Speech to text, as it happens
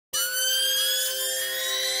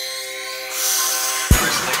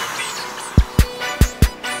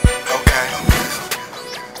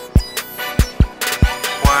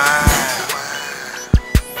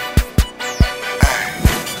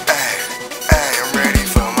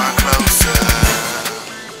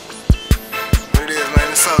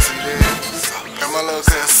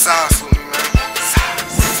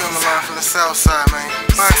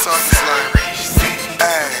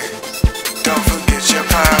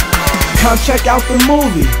Come check out the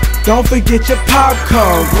movie. Don't forget your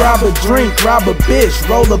popcorn. Grab a drink, grab a bitch,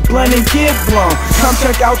 roll a blunt and get blown. Come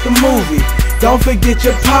check out the movie. Don't forget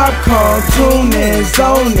your popcorn. Tune in,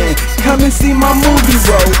 zone in. Come and see my movie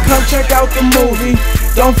roll. Come check out the movie.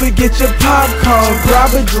 Don't forget your popcorn.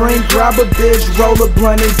 Grab a drink, grab a bitch, roll a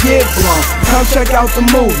blunt and get blown. Come check out the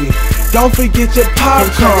movie. Don't forget your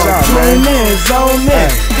popcorn. Tune in, zone in.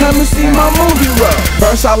 Come and see my movie roll.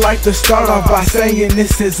 First, I like to start off by saying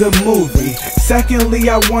this is a movie. Secondly,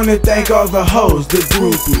 I wanna thank all the hoes, the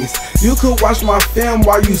groupies. You could watch my film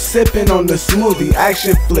while you sippin' on the smoothie.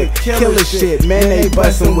 Action flick, killer shit, man, they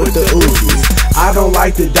bustin' with the Uzis. I don't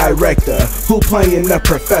like the director, who playin' the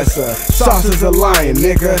professor. Soss is a lion,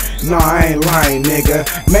 nigga. Nah, I ain't lying, nigga.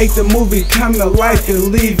 Make the movie come to life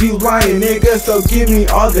and leave you lying, nigga. So give me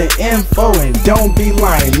all the info and don't be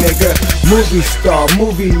lying, nigga. Movie star,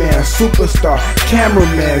 movie man, superstar,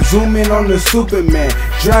 cameraman, zoom in on the Superman,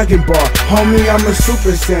 Dragon Ball, homie, I'm a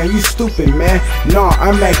Super Saiyan. You stupid, man. Nah,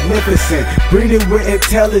 I'm magnificent, breathing with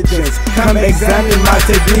intelligence. Come examine my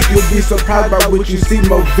technique, you'll be surprised by what you see.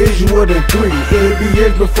 More visual than 3. It'll be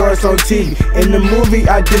years before it's on TV. In the movie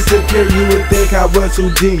I disappear, you would think I was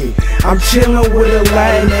Houdini. I'm chillin' with a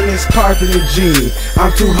Latin and it's Carter the genie.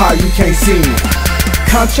 I'm too hot, you can't see me.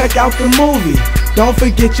 Come check out the movie. Don't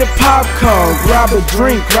forget your popcorn. Grab a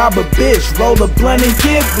drink, grab a bitch, roll a blunt and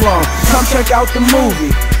get blown. Come check out the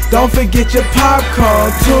movie. Don't forget your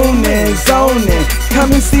popcorn. Tune in, zone in.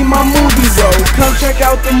 Come and see my movie roll. Come check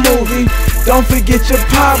out the movie. Don't forget your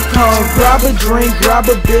popcorn. Grab a drink,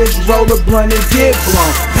 grab a bitch, roll a blunt and get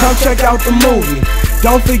blown. Come check out the movie.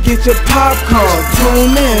 Don't forget your popcorn.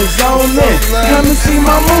 Tune in, zone in. Come and see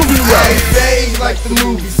my movie roll. Stage like the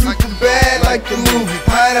movie, super bad like the movie.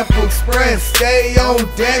 Pineapple Express, stay on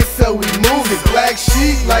deck so we move it. Black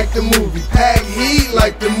Sheep like the movie, pack heat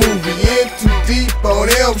like the movie. In too deep on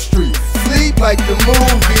Elm Street, sleep like the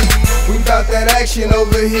movie. We bout that action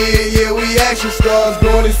over here, yeah, we action stars.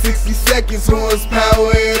 Going in 60 seconds, horsepower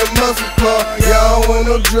in a muscle car. Y'all want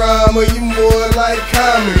no drama, you more like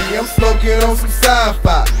comedy. I'm smoking on some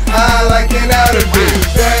sci-fi, I like an outer bitch.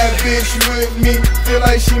 Bad bitch with me, feel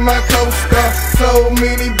like she my co-star. So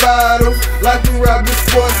many bottles, like we rob the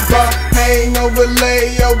sports bar. Hangover,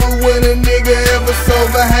 layover, when a nigga ever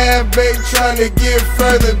sober. Half-baked, tryna get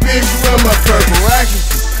further, bitch, run my purple.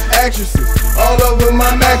 Actresses, all over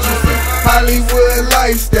my mattresses. Hollywood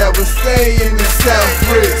lifestyle, but stay in the South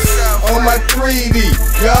Bricks. On my 3D,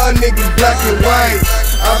 y'all niggas black and white.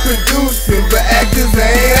 I'm producing, but actors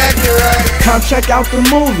ain't acting right. Come check out the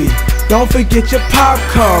movie. Don't forget your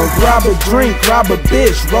popcorn. Grab a drink, grab a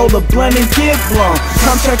bitch, roll a blunt and get blown.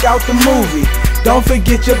 Come check out the movie. Don't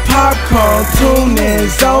forget your popcorn. Tune in,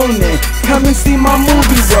 zone in. Come and see my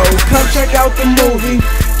movie roll. Come check out the movie.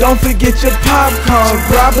 Don't forget your popcorn.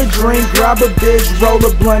 Grab a drink, grab a bitch, roll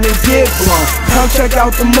a blunt and get blown. Come check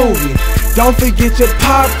out the movie. Don't forget your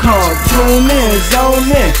popcorn. Tune in, zone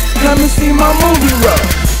in. Come and see my movie roll.